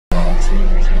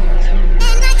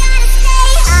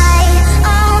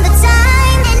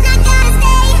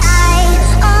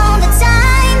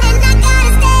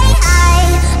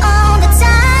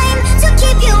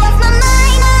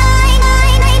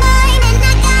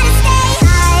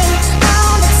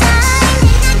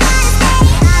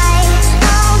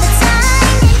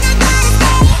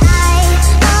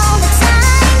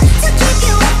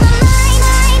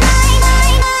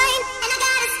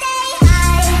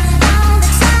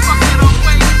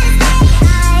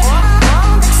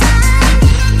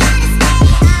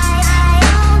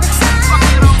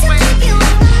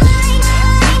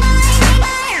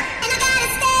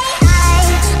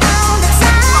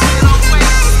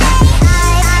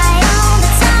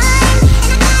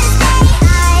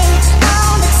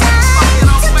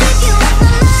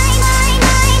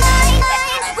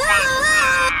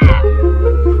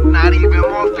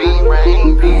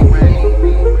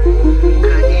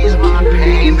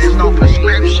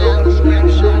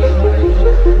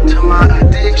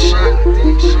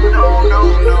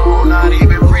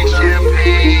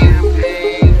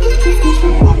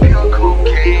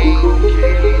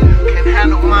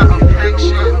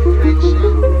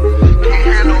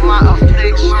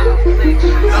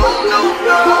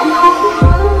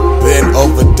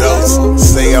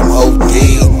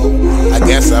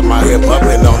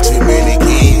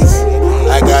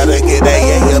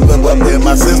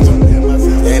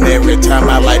Every time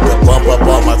I like to bump up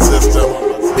on my system.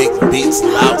 Big beats,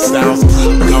 loud sounds,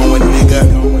 keep going, nigga.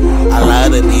 I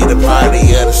love to be the party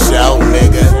of the show,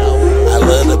 nigga. I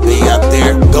love to be out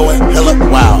there going hella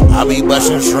wild. I be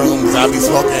busting shrooms, I be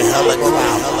smoking hella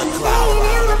cloud.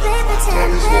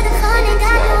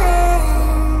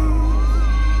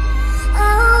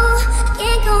 Oh,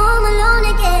 can't go home alone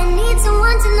again. Need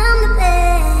someone to numb the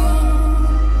pain.